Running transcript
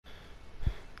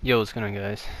Yo, what's going on,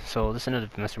 guys? So this is another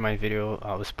Mastermind video.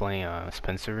 I was playing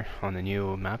Spencer on the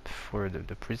new map for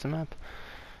the prison map.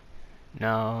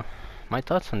 Now, my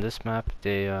thoughts on this map,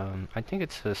 I think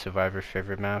it's a survivor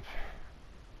favorite map.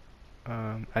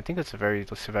 I think it's a very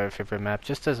survivor favorite map,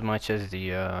 just as much as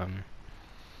the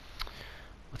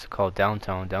what's it called,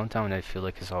 Downtown. Downtown, I feel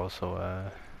like is also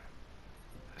a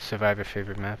survivor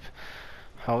favorite map.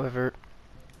 However,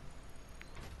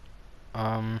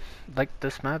 like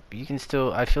this map, you can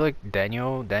still. I feel like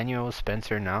Daniel,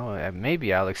 Spencer now,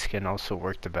 maybe Alex can also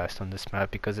work the best on this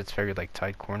map because it's very like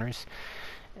tight corners,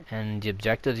 and the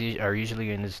objectives are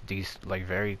usually in these like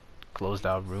very closed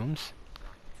out rooms.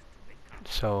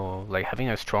 So like having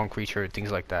a strong creature,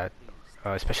 things like that,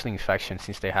 especially infection,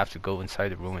 since they have to go inside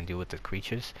the room and deal with the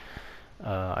creatures.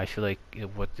 I feel like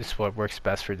what works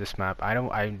best for this map.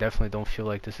 I definitely don't feel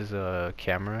like this is a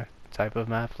camera type of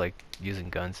map, like using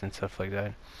guns and stuff like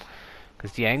that.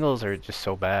 Because the angles are just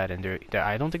so bad, and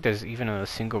I don't think there's even a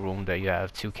single room that you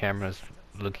have two cameras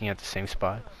looking at the same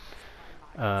spot,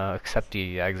 except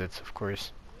the exits, of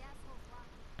course.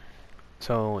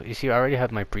 So you see, I already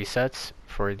have my presets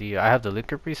for I have the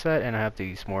liquor preset, and I have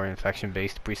the more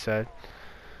infection-based preset,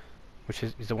 which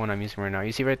is the one I'm using right now.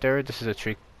 You see right there, this is a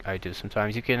trick I do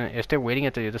sometimes. You can, if they're waiting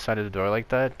at the other side of the door like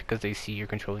that, because they see you're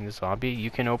controlling the zombie,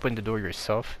 you can open the door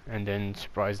yourself and then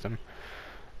surprise them.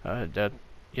 That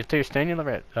if they're standing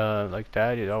like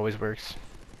that, it always works.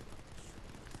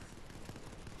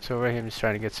 So right here, I'm just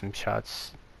trying to get some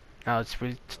shots. Now it's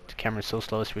really the camera's so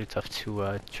slow, it's really tough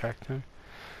to track them.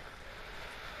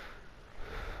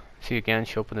 See again,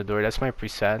 she opened the door. That's my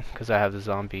preset because I have the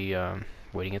zombie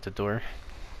waiting at the door.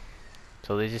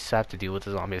 So they just have to deal with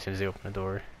the zombie as soon as they open the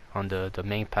door. On the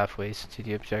main pathways to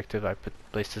the objective, I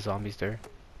placed the zombies there.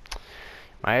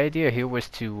 My idea here was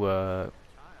to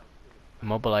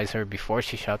mobilize her before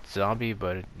she shot the zombie,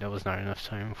 but that was not enough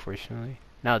time, unfortunately.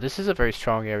 Now this is a very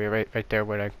strong area right there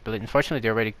where unfortunately they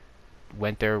already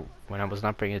went there when I was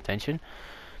not paying attention.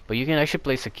 But you can actually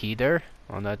place a key there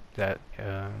on that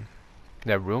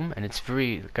room, and it's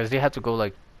very because they have to go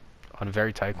like on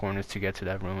very tight corners to get to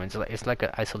that room. And it's like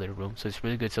an isolated room, so it's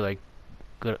really good to like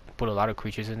put a lot of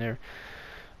creatures in there.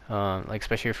 Like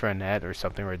especially for a net or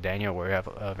something or a Daniel where you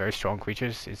have very strong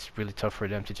creatures, it's really tough for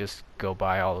them to just go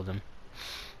by all of them.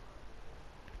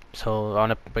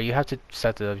 So but you have to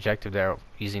set the objective there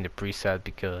using the preset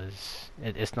because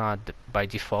it's not by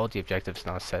default the objective's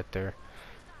not set there.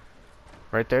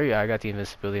 Right there, yeah, I got the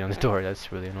invincibility on the door.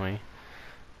 That's really annoying.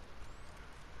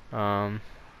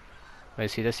 I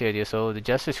see, that's the idea. So the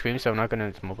Jester screams, so I'm not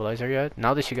gonna mobilize her yet.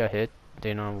 Now that she got hit,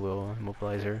 then I will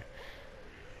mobilize her.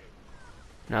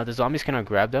 Now the zombies cannot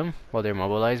grab them while they're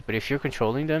mobilized, but if you're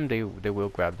controlling them, they will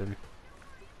grab them.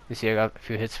 You see, I got a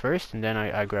few hits first, and then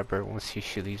I grab her once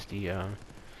she leaves the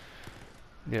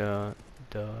the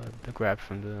grab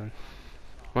from the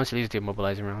once she leaves the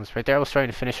immobilizing rounds. Right there, I was trying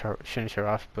to finish her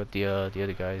off, but the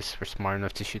other guys were smart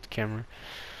enough to shoot the camera.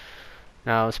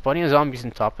 Now, spawning zombies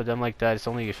on top of them like that is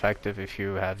only effective if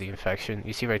you have the infection.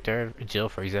 You see right there, Jill,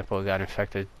 for example, got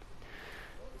infected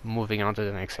moving on to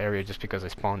the next area just because I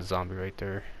spawned a zombie right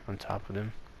there on top of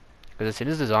them. Because as soon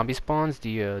as the zombie spawns,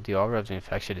 the aura of the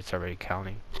infection, it's already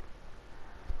counting.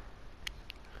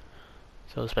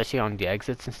 So especially on the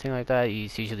exits and things like that,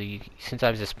 it's usually,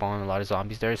 sometimes they spawn a lot of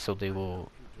zombies there, so they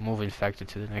will move infected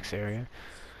to the next area.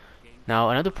 Now,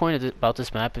 another point about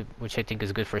this map, which I think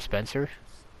is good for Spencer,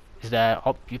 is that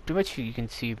pretty much you can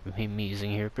see me using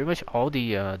here. Pretty much all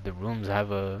the rooms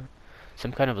have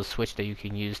some kind of a switch that you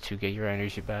can use to get your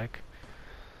energy back.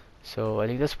 So I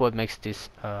think that's what makes this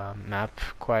map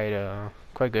quite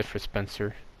good for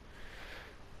Spencer.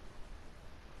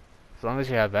 As long as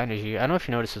you have energy. I don't know if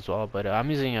you noticed as well, but I'm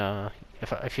using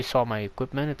if you saw my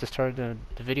equipment at the start of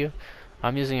the video,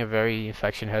 I'm using a very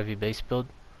infection heavy base build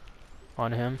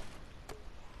on him,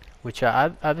 which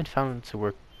I've been found to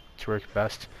work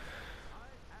best.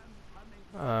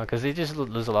 Because they just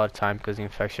lose a lot of time because of the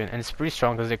infection, and it's pretty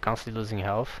strong because they're constantly losing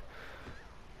health.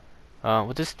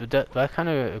 With that kind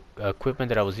of equipment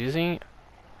that I was using,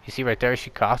 you see right there, she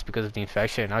coughs because of the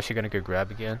infection, and now she's gonna get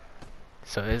grabbed again.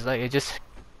 So it's like it just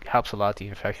helps a lot the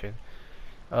infection.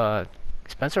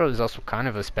 Spencer is also kind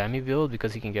of a spammy build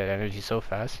because he can get energy so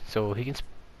fast, so he can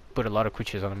put a lot of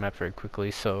creatures on the map very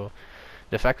quickly. So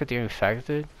the fact that they're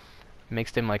infected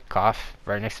makes them like cough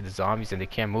right next to the zombies, and they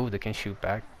can't move, they can't shoot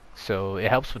back. So it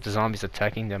helps with the zombies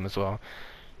attacking them as well,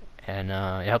 and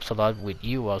it helps a lot with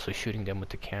you also shooting them with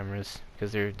the cameras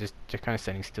because they're kind of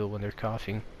standing still when they're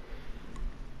coughing.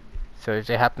 So if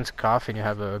they happen to cough and you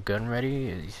have a gun ready,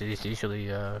 it's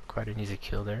usually quite an easy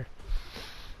kill there.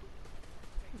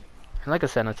 And like I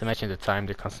said, not to mention the time,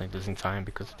 they're constantly losing time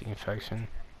because of the infection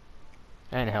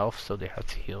and health, so they have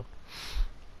to heal.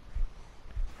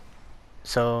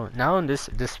 So now in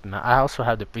I also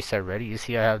have the preset ready. You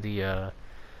see, I have the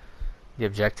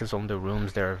objectives on the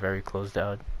rooms that are very closed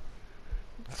out.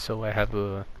 So I have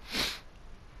a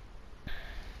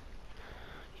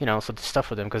so the stuff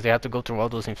for them because they have to go through all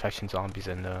those infection zombies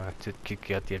and to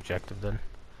get the objective done.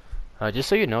 Just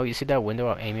so you know, you see that window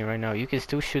I'm aiming right now? You can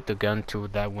still shoot the gun through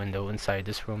that window inside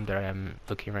this room that I am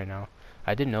looking right now.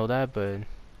 I didn't know that, but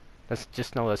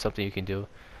just know that's something you can do.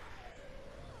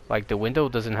 Like the window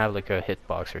doesn't have like a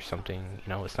hitbox or something,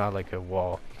 it's not like a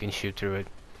wall. You can shoot through it.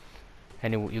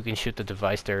 And you can shoot the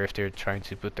device there if they're trying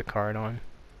to put the card on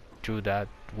through that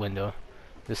window.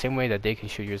 The same way that they can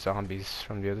shoot your zombies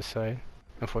from the other side,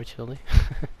 unfortunately.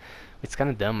 It's kind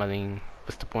of dumb. I mean,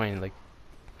 what's the point? Like,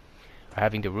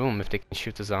 having the room if they can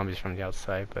shoot the zombies from the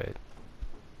outside, but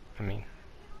I mean,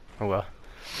 oh well.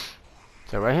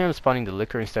 So right here I'm spawning the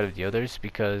liquor instead of the others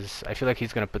because I feel like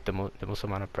he's gonna put the most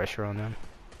amount of pressure on them.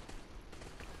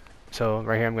 So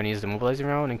right here I'm gonna use the mobilizing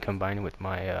round and combine it with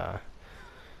my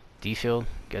D-field,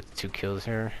 get 2 kills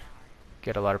here,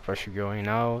 get a lot of pressure going.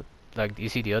 Now, like you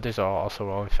see, the others are also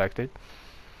all infected.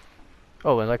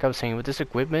 Oh, and like I was saying, with this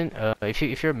equipment,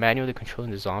 if you're manually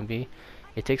controlling the zombie,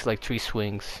 it takes like 3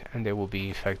 swings and they will be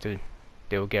infected.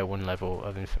 They will get 1 level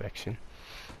of infection.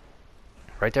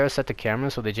 Right there I set the camera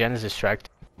so the Jen is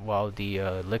distracted while the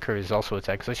liquor is also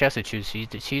attacked. So she has to choose. She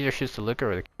either shoots the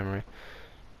liquor or the camera.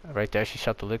 Right there she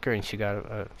shot the liquor and she got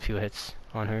a few hits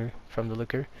on her from the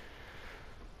liquor.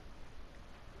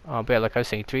 But yeah, like I was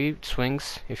saying, 3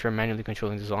 swings if you're manually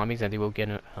controlling the zombies and they will get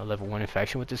a level 1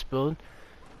 infection with this build.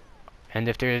 And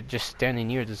if they're just standing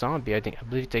near the zombie, I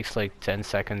believe it takes like 10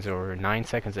 seconds or 9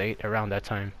 seconds, 8, around that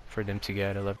time for them to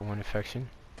get a level 1 infection.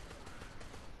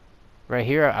 Right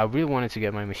here, I really wanted to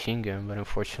get my machine gun, but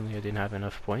unfortunately I didn't have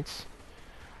enough points.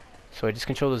 So I just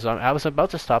controlled the zombie. I was about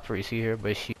to stop her, you see here,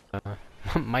 but she,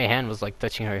 my hand was like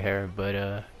touching her hair,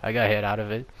 but I got hit out of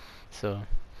it, so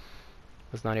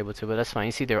was not able to, but that's fine.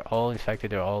 You see they're all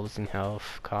infected, they're all losing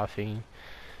health, coughing.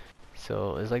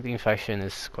 So it's like the infection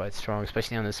is quite strong,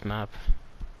 especially on this map.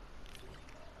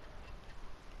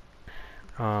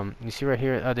 You see right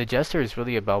here, the Jester is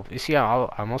really about. You see,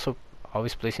 I'm also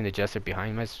always placing the Jester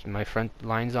behind my front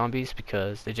line zombies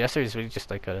because the Jester is really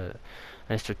just like a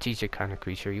strategic kind of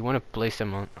creature. You want to place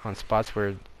him on spots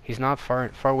where he's not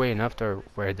far away enough to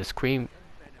where the scream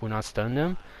will not stun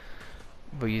them,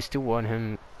 but you still want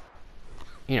him,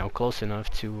 close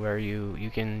enough to where you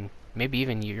can maybe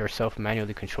even yourself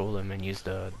manually control them and use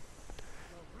the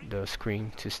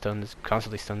screen to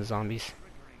constantly stun the zombies,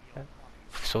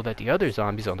 so that the other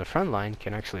zombies on the front line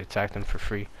can actually attack them for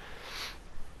free.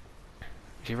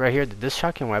 See right here, this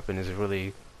shotgun weapon is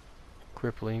really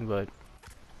crippling, but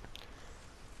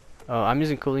I'm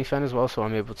using cooling fan as well, so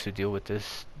I'm able to deal with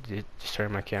this. Just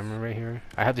turn my camera right here.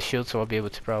 I have the shield, so I'll be able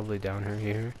to probably down her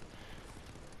here.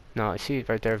 Now, see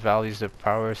right there, values the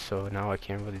power, so now I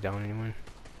can't really down anyone.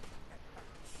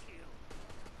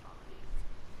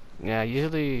 Yeah,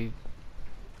 usually,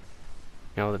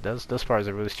 those powers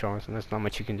are really strong, so there's not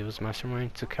much you can do as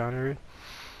Mastermind to counter it.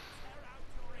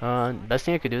 Best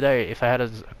thing I could do that, if I had a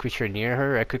creature near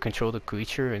her, I could control the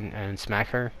creature and smack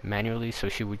her manually, so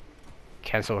she would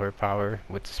cancel her power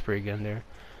with the spray gun there.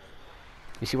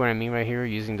 You see what I mean right here?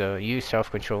 Using you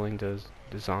self-controlling the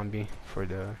zombie for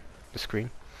the screen.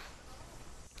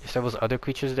 If there was other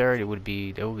creatures there, they would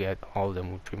get all of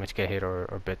them would pretty much get hit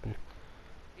or bitten.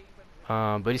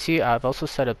 But you see, I've also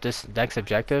set up this next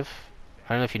objective.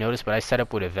 I don't know if you noticed, but I set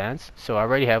up with advanced, so I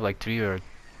already have like 3 or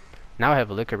now I have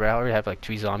a liquor, but I already have like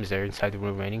 3 zombies there inside the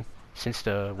room waiting since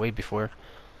the way before.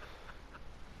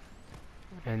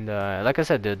 And like I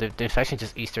said, the infection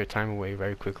just eats their time away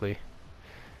very quickly.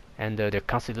 And they're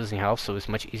constantly losing health, so it's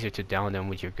much easier to down them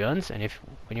with your guns. And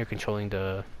when you're controlling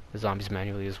the zombies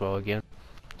manually as well again.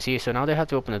 See, so now they have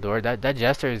to open the door. That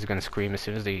Jester is gonna scream as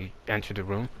soon as they enter the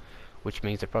room, which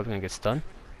means they're probably gonna get stunned.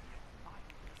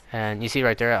 And you see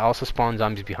right there, I also spawn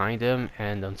zombies behind them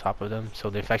and on top of them,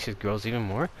 so the infection grows even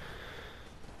more.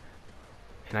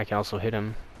 And I can also hit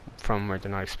them from where they're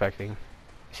not expecting.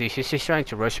 See, she's trying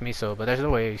to rush me, but there's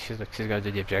no way she's gonna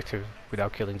do the objective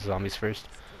without killing the zombies first.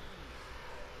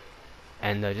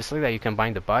 And just like that, you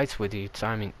combine the bites with the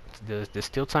timing, the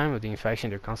steal time of the infection.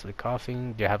 They're constantly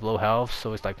coughing. They have low health,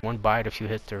 so it's like one bite, a few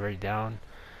hits, they're already down.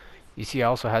 You see, I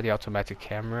also had the automatic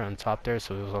camera on top there,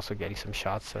 so it was also getting some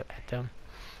shots at them.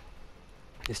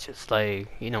 It's just like,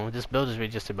 this build is really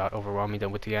just about overwhelming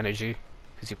them with the energy,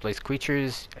 because you place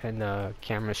creatures and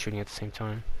cameras shooting at the same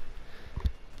time.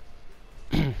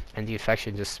 And the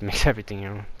infection just makes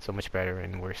everything, so much better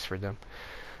and worse for them.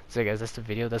 So guys, that's the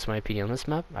video. That's my opinion on this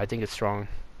map. I think it's strong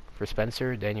for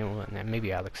Spencer, Daniel, and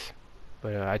maybe Alex.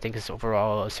 But I think it's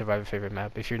overall a Survivor favorite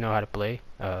map. If you know how to play,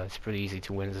 it's pretty easy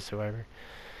to win as a Survivor.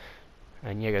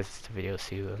 And yeah guys, that's the video.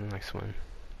 See you in the next one.